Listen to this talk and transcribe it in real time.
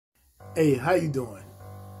Hey, how you doing?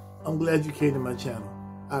 I'm glad you came to my channel.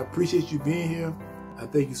 I appreciate you being here. I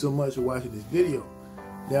thank you so much for watching this video.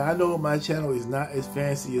 Now, I know my channel is not as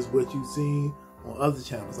fancy as what you've seen on other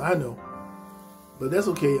channels. I know. But that's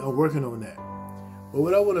okay. I'm working on that. But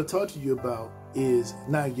what I want to talk to you about is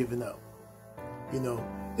not giving up. You know,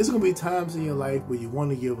 it's going to be times in your life where you want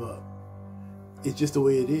to give up. It's just the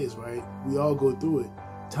way it is, right? We all go through it.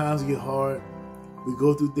 Times get hard. We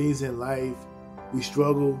go through things in life. We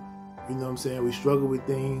struggle. You know what I'm saying? We struggle with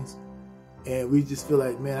things. And we just feel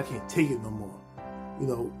like, man, I can't take it no more. You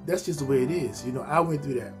know, that's just the way it is. You know, I went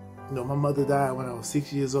through that. You know, my mother died when I was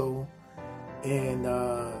 6 years old. And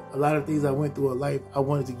a lot of things I went through in life, I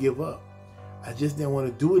wanted to give up. I just didn't want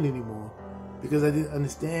to do it anymore because I didn't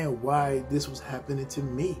understand why this was happening to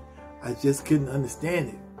me. I just couldn't understand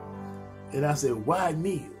it. And I said, why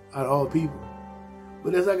me, out of all people?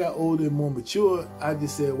 But as I got older and more mature, I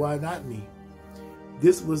just said, why not me?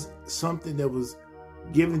 This was something that was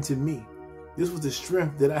given to me. This was the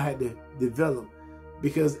strength that I had to develop,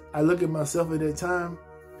 because I look at myself at that time,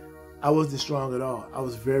 I wasn't strong at all. I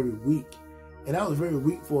was very weak. And I was very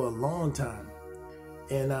weak for a long time.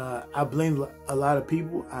 And I blamed a lot of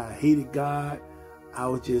people. I hated God. I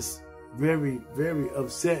was just very, very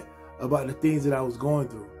upset about the things that I was going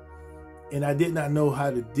through. And I did not know how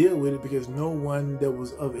to deal with it because no one that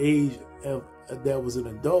was of age, that was an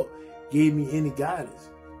adult, gave me any guidance.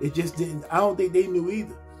 They just didn't. I don't think they knew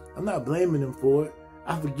either. I'm not blaming them for it.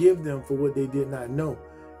 I forgive them for what they did not know.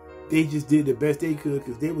 They just did the best they could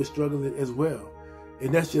because they were struggling as well.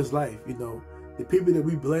 And that's just life, you know. The people that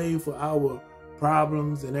we blame for our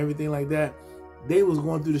problems and everything like that, they was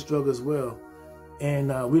going through the struggle as well. And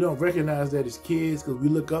we don't recognize that as kids because we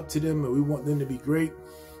look up to them and we want them to be great.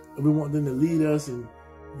 And we want them to lead us and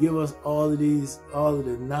give us all of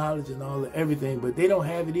the knowledge and all of everything. But they don't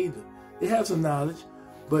have it either. They have some knowledge,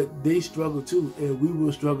 but they struggle too. And we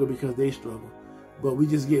will struggle because they struggle. But we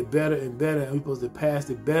just get better and better. And we're supposed to pass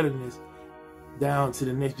the betterness down to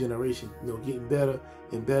the next generation. You know, getting better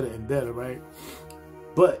and better and better, right?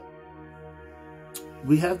 But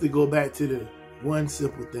we have to go back to the one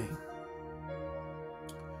simple thing.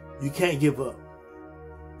 You can't give up.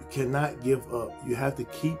 You cannot give up. You have to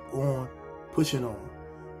keep on pushing on.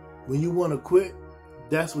 When you want to quit,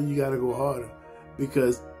 that's when you got to go harder,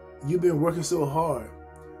 because you've been working so hard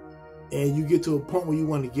and you get to a point where you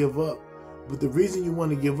want to give up. But the reason you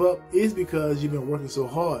want to give up is because you've been working so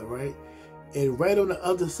hard, right? And right on the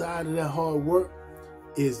other side of that hard work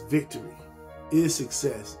is victory, is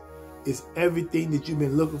success. It's everything that you've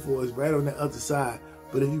been looking for is right on the other side.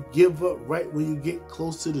 But if you give up right when you get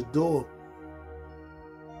close to the door,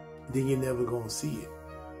 then you're never going to see it.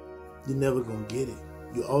 You're never going to get it.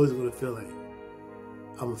 You're always going to feel like,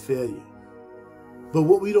 I'm a failure. But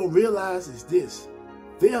what we don't realize is this.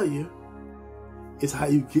 Failure is how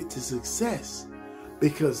you get to success,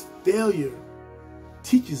 because failure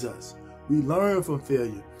teaches us. We learn from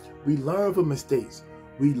failure. We learn from mistakes.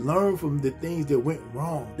 We learn from the things that went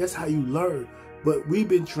wrong. That's how you learn. But we've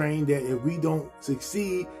been trained that if we don't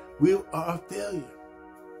succeed, we are a failure.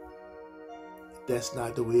 That's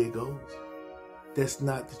not the way it goes. That's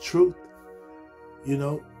not the truth. You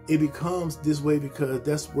know, it becomes this way because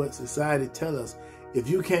that's what society tells us. If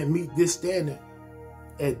you can't meet this standard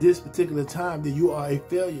at this particular time, then you are a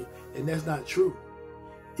failure. And that's not true.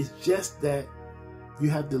 It's just that you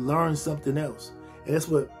have to learn something else. And that's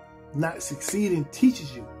what not succeeding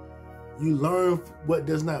teaches you. You learn what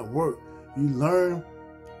does not work. You learn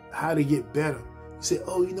how to get better. You say,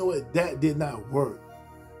 oh, you know what? That did not work.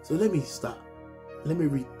 So let me stop. Let me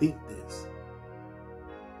rethink this.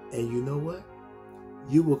 And you know what?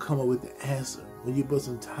 You will come up with the answer when you put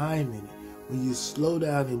some time in it. When you slow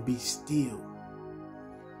down and be still.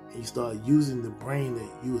 And you start using the brain that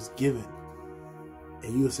you was given.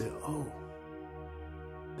 And you will say, oh,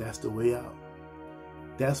 that's the way out.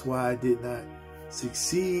 That's why I did not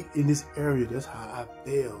succeed in this area. That's how I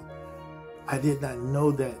failed. I did not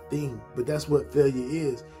know that thing. But that's what failure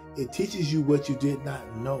is. It teaches you what you did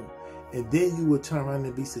not know. And then you will turn around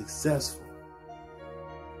and be successful.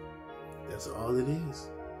 That's all it is.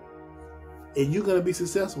 And you're going to be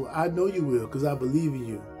successful. I know you will, because I believe in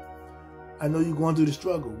you. I know you're going through the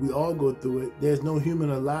struggle. We all go through it. There's no human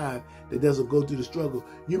alive that doesn't go through the struggle.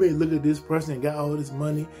 You may look at this person and got all this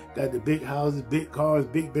money, got the big houses, big cars,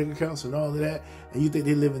 big bank accounts and all of that, and you think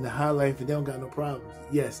they live in the high life and they don't got no problems.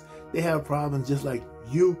 Yes, they have problems just like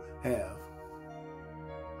you have.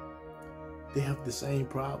 They have the same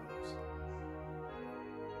problems.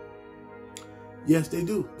 Yes, they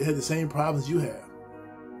do. They have the same problems you have.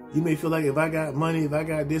 You may feel like if I got money, if I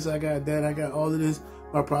got this, I got that, I got all of this,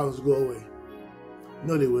 my problems will go away.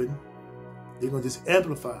 No, they wouldn't. They're going to just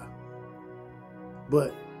amplify.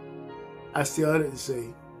 But I still have to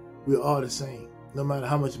say, we're all the same. No matter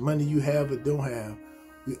how much money you have or don't have,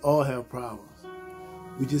 we all have problems.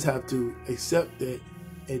 We just have to accept that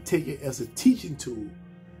and take it as a teaching tool.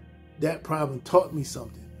 That problem taught me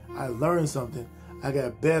something. I learned something. I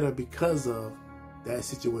got better because of that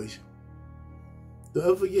situation. Don't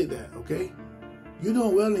ever forget that, okay? You're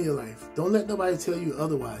doing well in your life. Don't let nobody tell you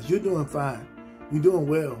otherwise. You're doing fine. You're doing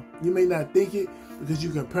well. You may not think it because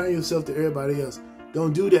you're comparing yourself to everybody else.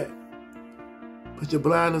 Don't do that. Put your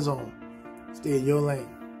blinders on. Stay in your lane.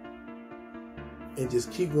 And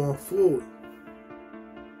just keep going forward.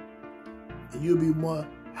 And you'll be more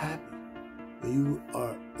happy when you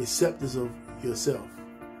are acceptance of yourself.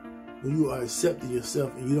 When you are accepting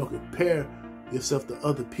yourself and you don't compare yourself to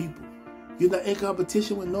other people. You're not in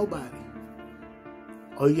competition with nobody.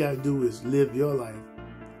 All you gotta do is live your life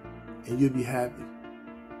and you'll be happy.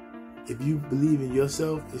 If you believe in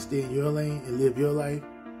yourself and stay in your lane and live your life,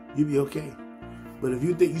 you'll be okay. But if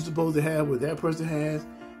you think you're supposed to have what that person has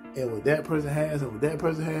and what that person has and what that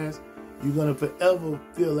person has, you're gonna forever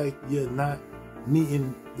feel like you're not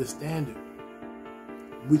meeting the standard,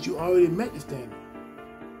 which you already met the standard.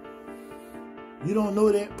 You don't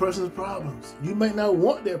know that person's problems. You might not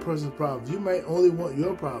want that person's problems. You might only want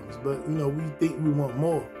your problems. But you know, we think we want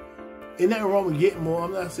more. Ain't nothing wrong with getting more.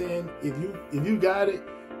 I'm not saying if you got it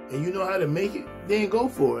and you know how to make it, then go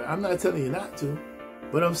for it. I'm not telling you not to.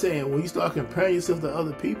 But I'm saying when you start comparing yourself to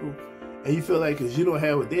other people and you feel like because you don't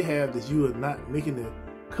have what they have that you are not making the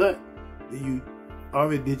cut, then you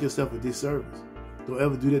already did yourself a disservice. Don't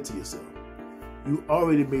ever do that to yourself. You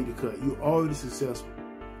already made the cut. You already successful.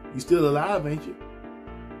 You still alive, ain't you?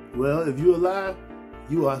 Well, if you're alive,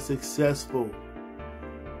 you are successful.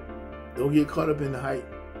 Don't get caught up in the hype.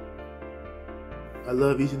 I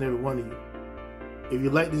love each and every one of you. If you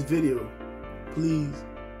like this video, please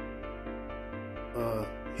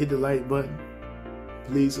hit the like button.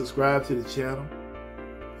 Please subscribe to the channel.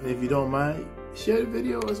 And if you don't mind, share the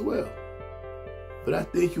video as well. But I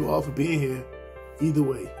thank you all for being here. Either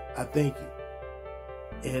way, I thank you.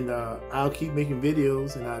 And I'll keep making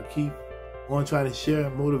videos and I'll keep on trying to share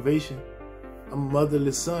motivation. I'm a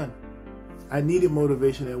motherless son. I needed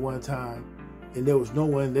motivation at one time and there was no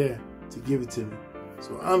one there to give it to me.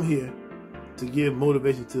 So I'm here to give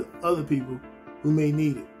motivation to other people who may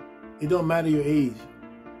need it. It don't matter your age.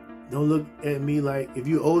 Don't look at me like if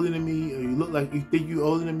you're older than me or you look like you think you're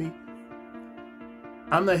older than me.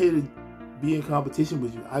 I'm not here to be in competition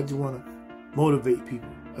with you. I just want to motivate people.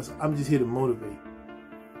 I'm just here to motivate.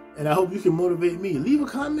 And I hope you can motivate me. Leave a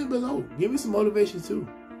comment below. Give me some motivation too.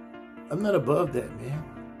 I'm not above that, man.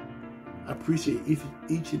 I appreciate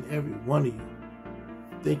each and every one of you.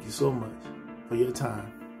 Thank you so much for your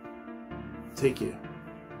time. Take care.